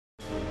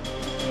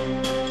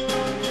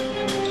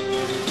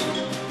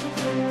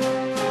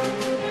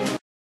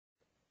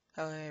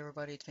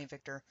everybody, it's me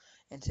Victor,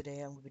 and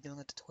today I'm going to be doing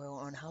a tutorial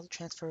on how to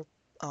transfer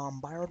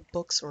borrowed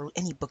books or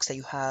any books that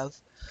you have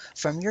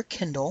from your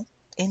Kindle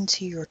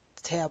into your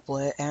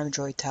tablet,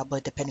 Android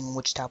tablet, depending on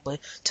which tablet,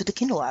 to the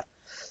Kindle app.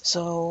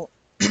 So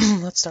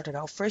let's start it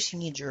out. First, you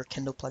need your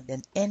Kindle plugged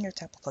in and your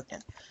tablet plugged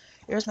in.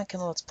 Here's my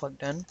Kindle that's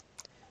plugged in.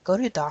 Go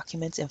to your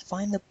documents and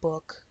find the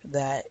book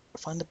that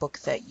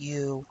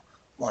you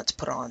want to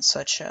put on,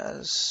 such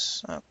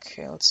as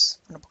let's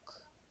find a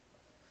book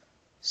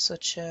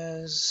such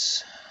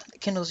as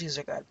Kindle's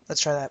user guide.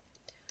 Let's try that.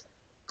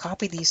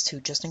 Copy these two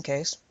just in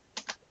case.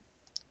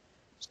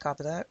 Just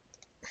copy that.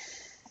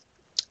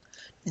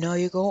 Now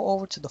you go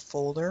over to the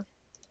folder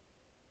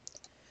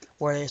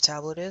where your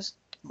tablet is.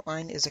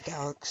 Mine is a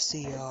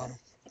Galaxy.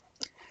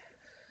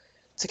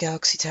 It's a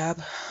Galaxy Tab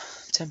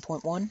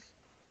 10.1.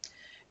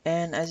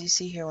 And as you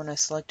see here, when I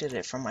selected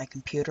it from my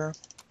computer,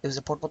 it was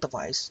a portable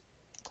device.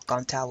 Click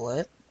on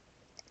tablet,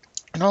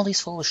 and all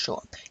these folders show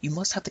up. You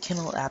must have the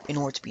Kindle app in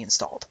order to be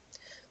installed.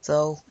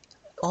 So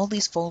all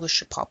these folders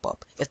should pop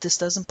up. If this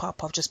doesn't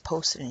pop up, just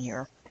post it in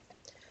here.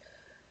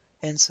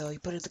 And so you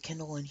put the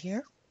Kindle in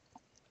here,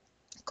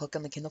 click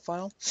on the Kindle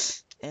file,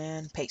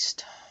 and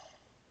paste.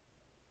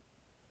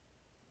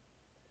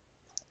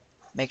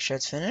 Make sure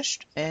it's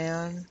finished,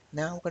 and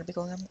now we're going to be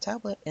going on the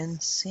tablet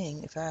and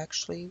seeing if it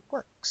actually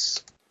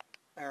works.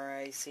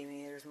 Alright, see me,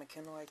 here's my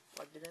Kindle, I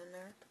plugged it in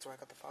there, that's where I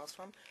got the files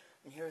from,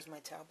 and here's my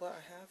tablet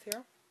I have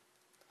here.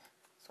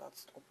 So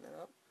let's open it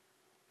up.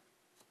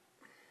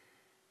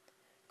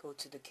 Go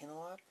to the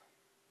Kindle app,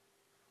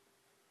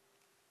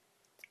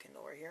 the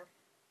Kindle right here,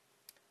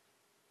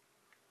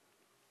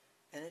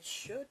 and it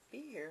should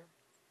be here.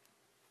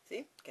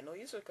 See? Kindle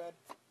user guide.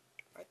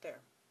 Right there.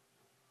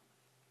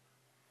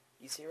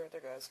 You see it right there,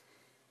 guys.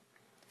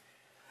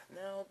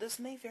 Now, this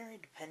may vary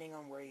depending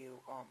on where you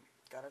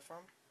got it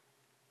from.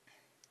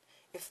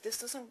 If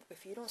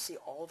you don't see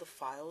all the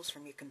files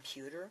from your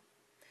computer,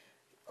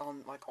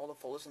 like all the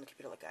folders on the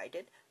computer like I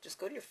did, just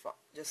go to your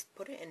just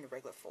put it in the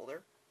regular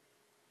folder.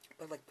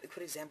 But like,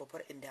 for example,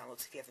 put it in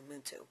downloads if you have a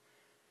moon to.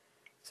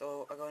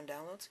 So I go in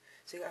downloads.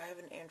 See, I have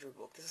an Android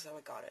book. This is how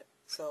I got it.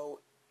 So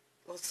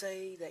let's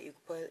say that you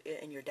put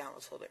it in your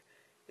downloads folder.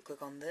 You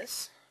click on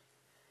this,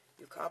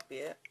 you copy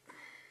it,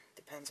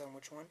 depends on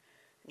which one,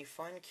 and you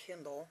find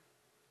Kindle,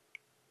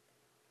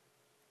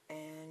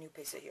 and you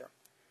paste it here.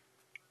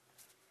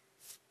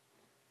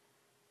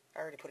 I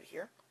already put it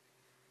here,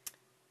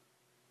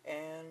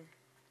 and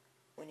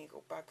when you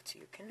go back to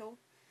your Kindle,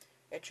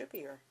 it should be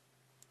here.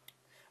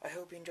 I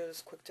hope you enjoyed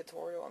this quick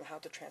tutorial on how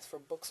to transfer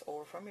books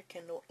over from your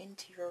Kindle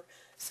into your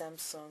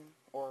Samsung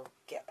or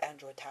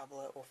Android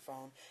tablet or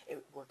phone.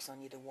 It works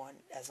on either one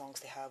as long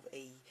as they have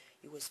a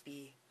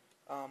USB,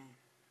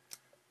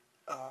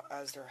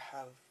 as they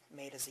have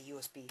made as a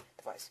USB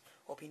device.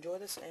 Hope you enjoy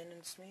this, and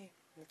it's me,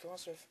 Mr.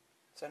 Monsters,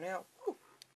 signing out. Woo!